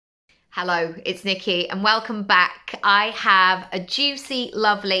Hello, it's Nikki and welcome back. I have a juicy,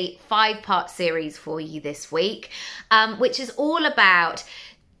 lovely 5-part series for you this week, which is all about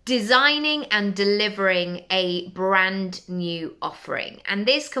designing and delivering a brand new offering. And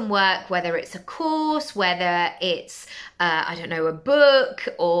this can work whether it's a course, whether it's, a book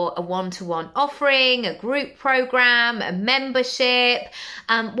or a one-to-one offering, a group program, a membership,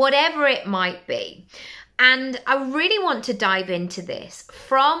 whatever it might be. And I really want to dive into this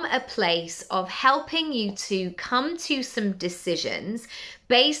from a place of helping you to come to some decisions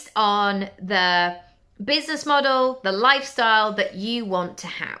based on the business model, the lifestyle that you want to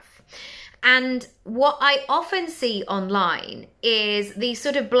have. And what I often see online is these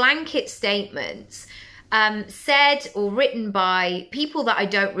sort of blanket statements said or written by people that I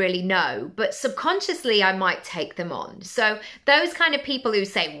don't really know, but subconsciously I might take them on. So those kind of people who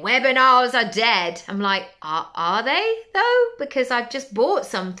say webinars are dead, I'm like, are they though? Because I've just bought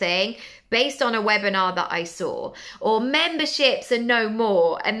something based on a webinar that I saw, or memberships are no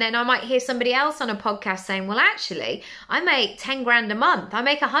more. And then I might hear somebody else on a podcast saying, well, actually, I make 10 grand a month. I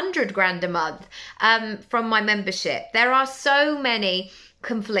make 100 grand a month from my membership. There are so many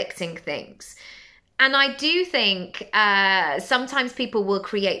conflicting things. And I do think sometimes people will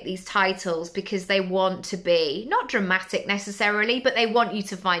create these titles because they want to be, not dramatic necessarily, but they want you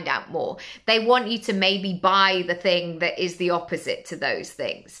to find out more. They want you to maybe buy the thing that is the opposite to those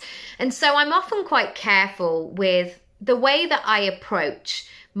things. And so I'm often quite careful with the way that I approach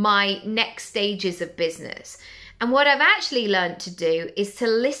my next stages of business. And what I've actually learned to do is to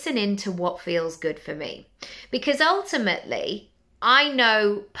listen into what feels good for me. Because ultimately, I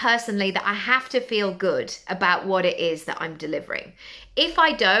know personally that I have to feel good about what it is that I'm delivering. If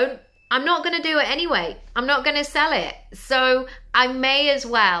I don't, I'm not going to do it anyway. I'm not going to sell it. So I may as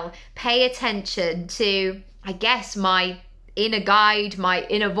well pay attention to, I guess, my inner guide, my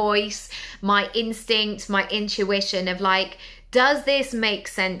inner voice, my instinct, my intuition of like, does this make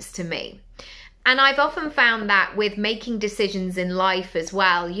sense to me? And I've often found that with making decisions in life as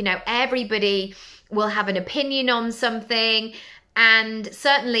well. You know, everybody will have an opinion on something. And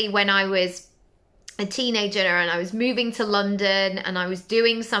certainly when I was a teenager and I was moving to London and I was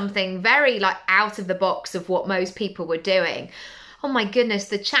doing something very like out of the box of what most people were doing, oh my goodness,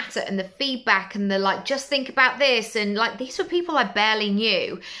 the chatter and the feedback and the like, just think about this. And like, these were people I barely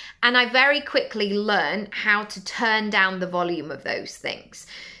knew. And I very quickly learned how to turn down the volume of those things.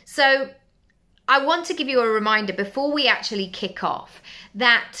 So I want to give you a reminder before we actually kick off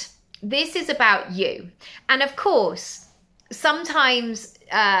that this is about you. And of course, sometimes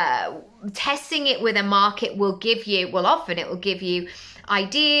testing it with a market will give you, well, often it will give you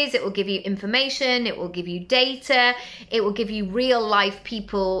ideas, it will give you information, it will give you data, it will give you real life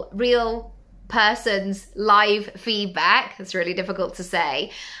people, real persons, live feedback. It's really difficult to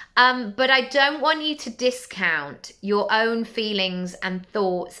say. But I don't want you to discount your own feelings and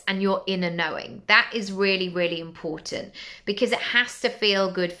thoughts and your inner knowing. That is really, really important because it has to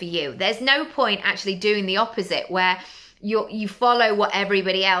feel good for you. There's no point actually doing the opposite where you follow what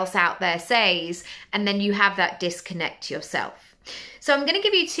everybody else out there says, and then you have that disconnect yourself. So I'm going to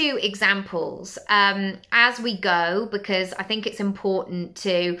give you 2 examples as we go, because I think it's important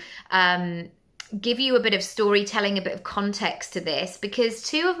to give you a bit of storytelling, a bit of context to this, because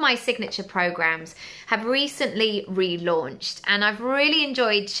 2 of my signature programs have recently relaunched and I've really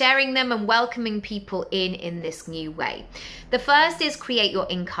enjoyed sharing them and welcoming people in this new way. The first is Create Your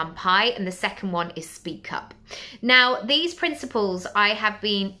Income Pie and the second one is Speak Up. Now, these principles I have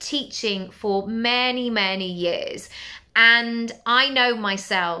been teaching for many, many years, and I know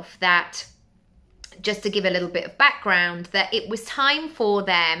myself that, just to give a little bit of background, that it was time for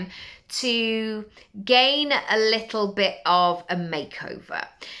them to gain a little bit of a makeover.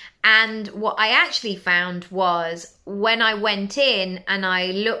 And what I actually found was when I went in and I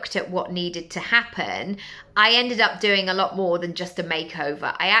looked at what needed to happen, I ended up doing a lot more than just a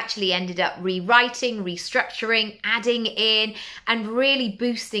makeover. I actually ended up rewriting, restructuring, adding in, and really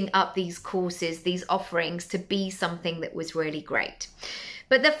boosting up these courses, these offerings to be something that was really great.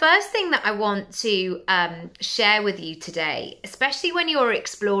 But the first thing that I want to share with you today, especially when you're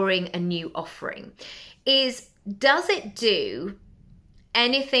exploring a new offering, is does it do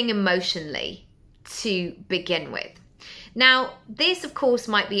anything emotionally to begin with? Now, this of course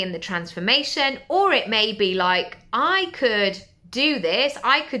might be in the transformation, or it may be like, I could do this,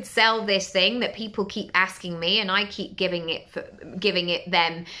 I could sell this thing that people keep asking me and I keep giving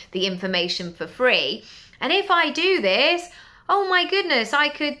them the information for free. And if I do this, oh my goodness, I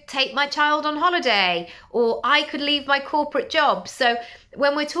could take my child on holiday, or I could leave my corporate job. So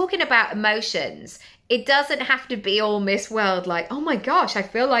when we're talking about emotions, it doesn't have to be all Miss World, like, oh my gosh, I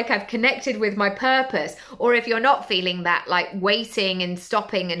feel like I've connected with my purpose. Or if you're not feeling that, like waiting and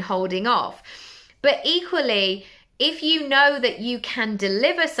stopping and holding off. But equally, if you know that you can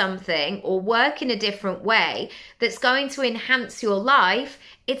deliver something or work in a different way that's going to enhance your life,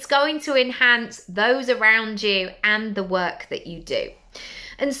 it's going to enhance those around you and the work that you do.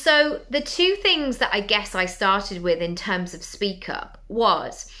 And so the two things that I guess I started with in terms of Speak Up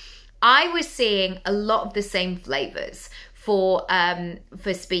was I was seeing a lot of the same flavors for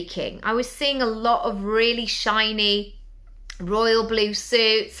speaking. I was seeing a lot of really shiny royal blue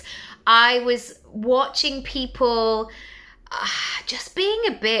suits. I was watching people just being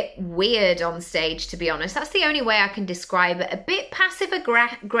a bit weird on stage, to be honest. That's the only way I can describe it. A bit passive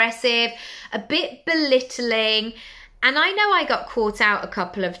aggressive, a bit belittling. And I know I got caught out a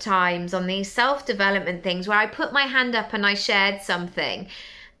couple of times on these self-development things where I put my hand up and I shared something.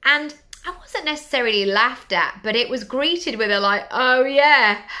 And I wasn't necessarily laughed at, but it was greeted with a like, oh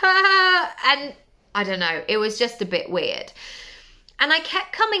yeah, and I don't know, it was just a bit weird. And I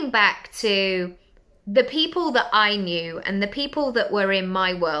kept coming back to the people that I knew and the people that were in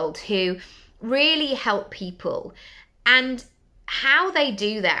my world who really help people and how they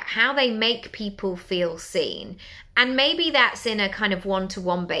do that, how they make people feel seen. And maybe that's in a kind of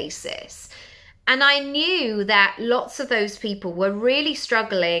one-to-one basis. And I knew that lots of those people were really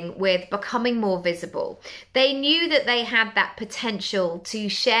struggling with becoming more visible. They knew that they had that potential to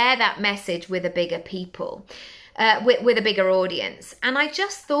share that message with a bigger people, with a bigger audience. And I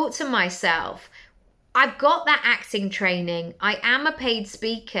just thought to myself, I've got that acting training. I am a paid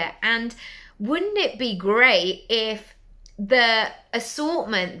speaker. And wouldn't it be great if the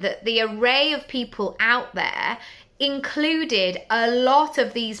assortment, that the array of people out there included a lot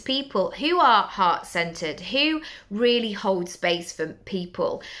of these people who are heart-centered, who really hold space for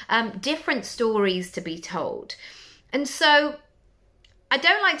people, different stories to be told. And so I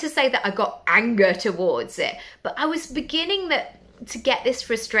don't like to say that I got anger towards it, but I was beginning to get this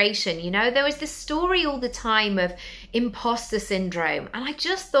frustration. You know, there was this story all the time of imposter syndrome, and I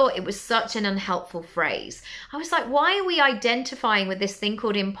just thought it was such an unhelpful phrase. I was like, why are we identifying with this thing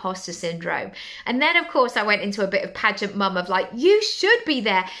called imposter syndrome? And then of course I went into a bit of pageant mum of like, you should be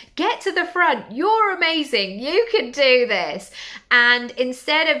there, get to the front, you're amazing, you can do this. And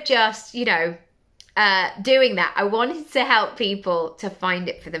instead of just, you know, doing that, I wanted to help people to find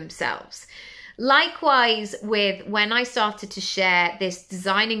it for themselves. Likewise with when I started to share this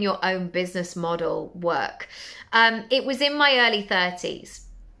designing your own business model work, it was in my early 30s,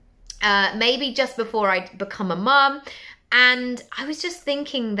 maybe just before I'd become a mum. And I was just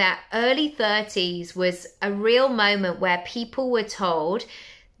thinking that early 30s was a real moment where people were told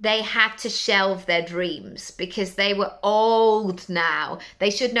they had to shelve their dreams because they were old now.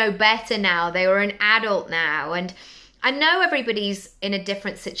 They should know better now. They were an adult now. And I know everybody's in a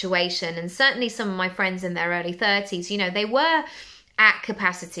different situation, and certainly some of my friends in their early 30s, you know, they were at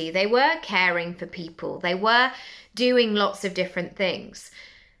capacity, they were caring for people, they were doing lots of different things.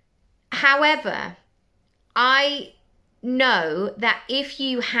 However, I know that if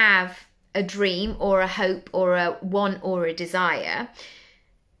you have a dream or a hope or a want or a desire,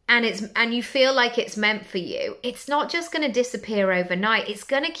 and you feel like it's meant for you, it's not just going to disappear overnight. It's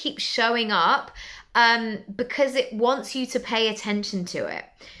going to keep showing up because it wants you to pay attention to it.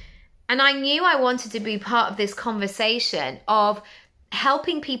 And I knew I wanted to be part of this conversation of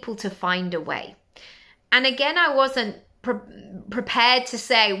helping people to find a way. And again, I wasn't prepared to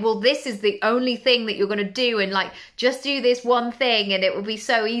say, well, this is the only thing that you're going to do, and like just do this one thing and it will be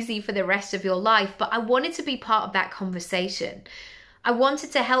so easy for the rest of your life. But I wanted to be part of that conversation. I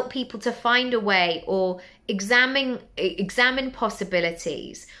wanted to help people to find a way, or examine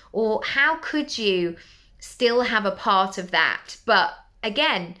possibilities, or how could you still have a part of that, but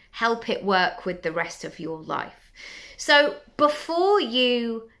again, help it work with the rest of your life. So before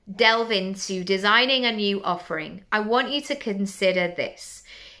you delve into designing a new offering, I want you to consider this.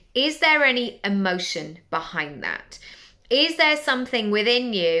 Is there any emotion behind that? Is there something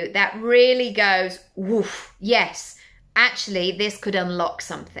within you that really goes, woof, yes, actually, this could unlock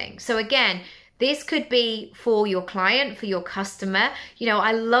something? So again, this could be for your client, for your customer. You know,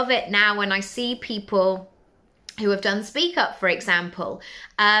 I love it now when I see people who have done Speak Up, for example,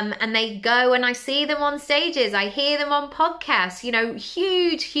 and they go and I see them on stages, I hear them on podcasts, you know,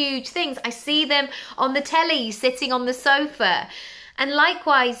 huge things. I see them on the telly, sitting on the sofa. And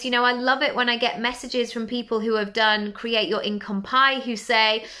likewise, you know, I love it when I get messages from people who have done Create Your Income Pie, who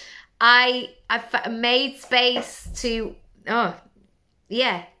say, I've made space to, oh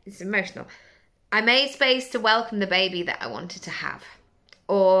yeah, it's emotional. I made space to welcome the baby that I wanted to have.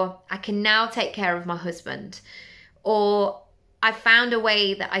 or I can now take care of my husband, or I found a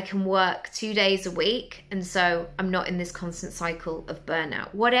way that I can work 2 days a week, and so I'm not in this constant cycle of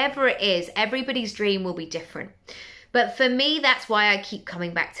burnout. Whatever it is, everybody's dream will be different. But for me, that's why I keep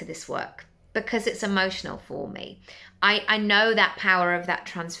coming back to this work, because it's emotional for me. I know that power of that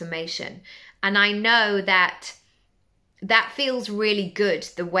transformation, and I know that that feels really good,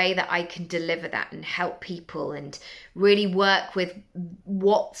 the way that I can deliver that and help people and really work with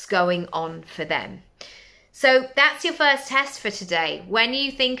what's going on for them. So that's your first test for today. When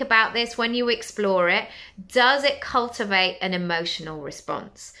you think about this, when you explore it, does it cultivate an emotional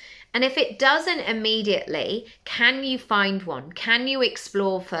response? And if it doesn't immediately, can you find one? Can you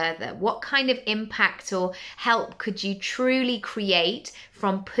explore further? What kind of impact or help could you truly create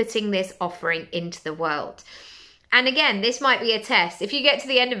from putting this offering into the world? And again, this might be a test. If you get to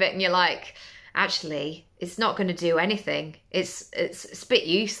the end of it and you're like, actually, it's not going to do anything. It's a bit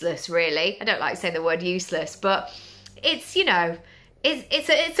useless, really. I don't like saying the word useless, but it's, you know,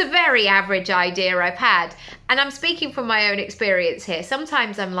 it's a very average idea I've had. And I'm speaking from my own experience here.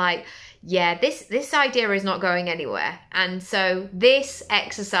 Sometimes I'm like, yeah, this idea is not going anywhere. And so this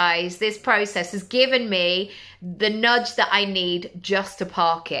exercise, this process has given me the nudge that I need just to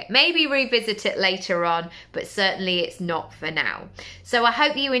park it. Maybe revisit it later on, but certainly it's not for now. So I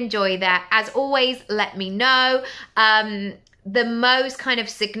hope you enjoy that. As always, let me know. The most kind of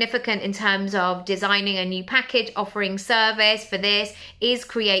significant in terms of designing a new package, offering service for this, is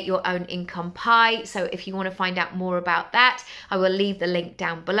create your own income pie. So if you want to find out more about that, I will leave the link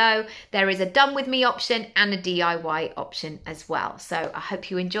down below. There is a done with me option and a DIY option as well. So I hope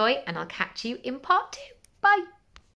you enjoy, and I'll catch you in part 2. Bye.